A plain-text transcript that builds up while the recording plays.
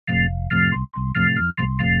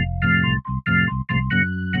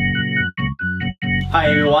Hi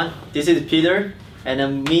everyone, this is Peter,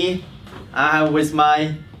 and with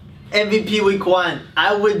my MVP week 1.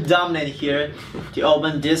 I will dominate here to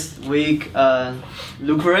open this week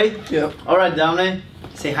loot crate. Yep. Alright, Dominate,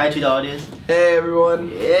 say hi to the audience. Hey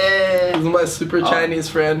everyone. Yeah. This is my super Chinese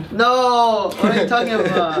friend. No, what are you talking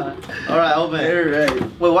about? Alright, open.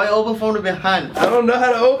 Alright. Wait, why open from the behind? I don't know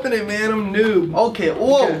how to open it, man. I'm noob. Okay,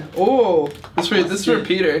 whoa. Okay. Oh, this is for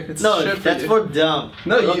Peter. It's No, shit for that's you. for dumb.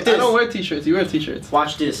 No, I Look this. don't wear t-shirts. You wear t-shirts.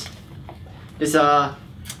 Watch this. It's a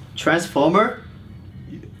transformer.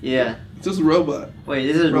 Yeah. It's just a robot. Wait,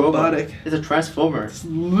 this is robotic. Robot. It's a transformer. It's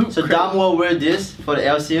loot So crate. Dom will wear this for the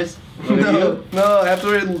LCS. No, I have to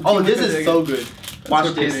wear. Oh, this is so good. Watch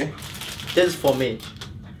for this. Peter. This is for me.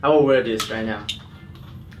 I will wear this right now.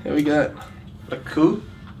 Here we got. A coup.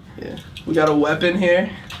 Yeah. We got a weapon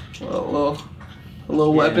here. A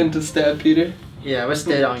little weapon to stab Peter. Yeah, we'll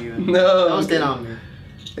stand on you. No. Don't stand on me.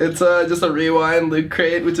 It's just a rewind loot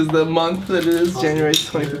crate, which is the month that it is, January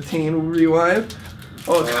 2015 rewind.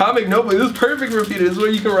 Oh, comic notebook. This is perfect for Peter. This is where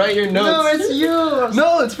you can write your notes. No, it's yours.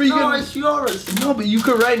 No, it's for you. No, it's yours. No, but you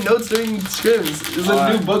can write notes during scrims. It's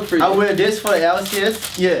a new book for you. I'll wear this for the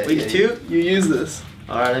LCS. Yeah. Week 2. You use this.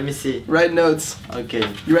 Alright, let me see. Write notes. Okay.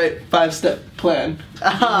 You write 5-step plan.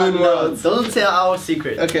 Win No, worlds. don't tell our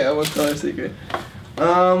secret. Okay, I won't tell our secret.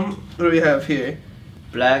 What do we have here?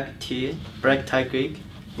 Black tie Greek.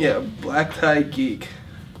 Yeah, black tie geek.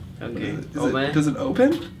 Okay. Does it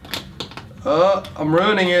open? Oh, I'm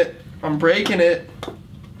ruining it. I'm breaking it.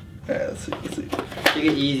 Alright, let's see. Take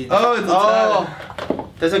it easy. Oh, it's a tie.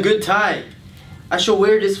 That's a good tie. I should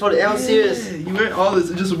wear this for the LCS. Yeah, you wear all this.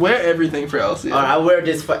 Just wear everything for LCS. Alright, I wear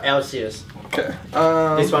this for LCS. Okay.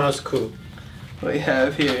 This one was cool. What do we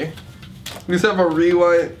have here? We just have a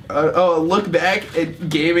rewind. A look back at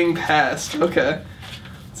gaming past. Okay.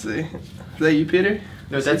 Let's see. Is that you, Peter?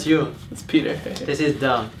 No, that's you. It's Peter. This is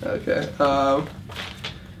dumb. Okay.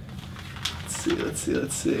 Let's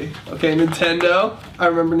see. Okay, Nintendo. I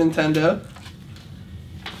remember Nintendo.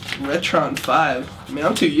 Retron 5. I mean,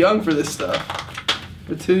 I'm too young for this stuff.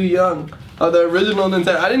 We're too young. Oh, the original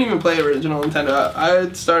Nintendo. I didn't even play original Nintendo.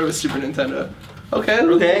 I started with Super Nintendo. Okay.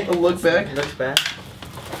 Okay. A look back. It looks bad.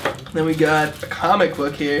 Then we got a comic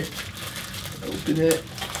book here. Open it.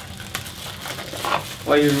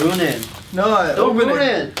 Why you ruin it? No, I Don't open ruin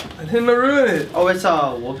it. it. I didn't ruin it. Oh, it's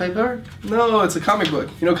a wallpaper? No, it's a comic book.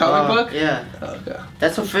 You know comic book? Yeah. Oh, okay.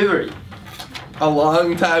 That's a favorite. A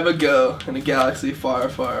long time ago in a galaxy far,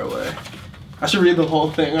 far away. I should read the whole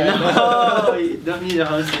thing right now. No, you don't need a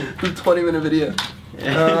whole thing. It's a 20-minute video.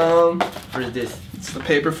 What is this? It's the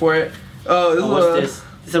paper for it. Oh, this is What's this?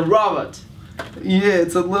 It's a robot. Yeah,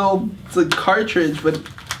 it's a cartridge, but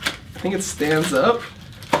I think it stands up.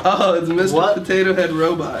 Oh, it's Mr. What? Potato Head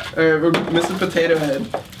robot. Or Mr. Potato Head.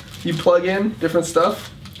 You plug in different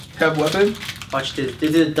stuff, have weapon. Watch this.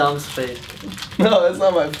 This is Dom's face. No, that's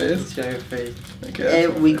not my face. It's your face. Okay.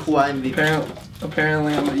 And week 1 MVP.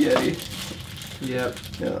 Apparently I'm a Yeti. Yep.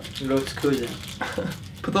 Yeah. It looks cool then.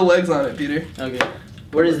 Put the legs on it, Peter. Okay.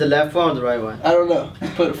 Where is the left one or the right one? I don't know.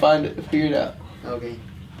 Just find it, figure it out. Okay.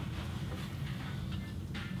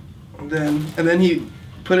 And then he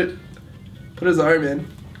put his arm in.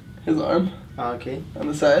 His arm. Okay. On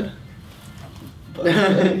the side. But,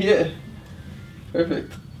 yeah.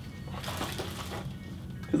 Perfect.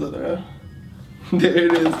 His other arm. There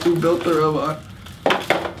it is. Who built the robot?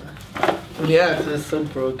 Yeah. It's so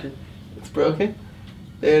broken. It's broken?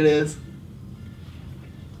 There it is.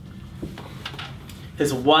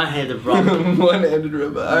 It's one-handed robot. One-handed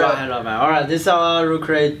robot. One-handed robot. Alright, this is our loot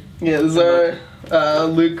crate. Yeah, this is our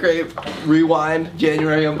Loot Crate Rewind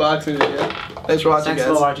January unboxing video. Thanks for watching, guys.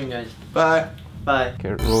 Thanks for watching, guys. Bye. Bye.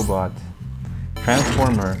 Okay, robot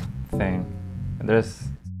transformer thing. There's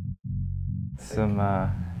some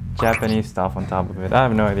Japanese stuff on top of it. I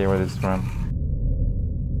have no idea where this is from.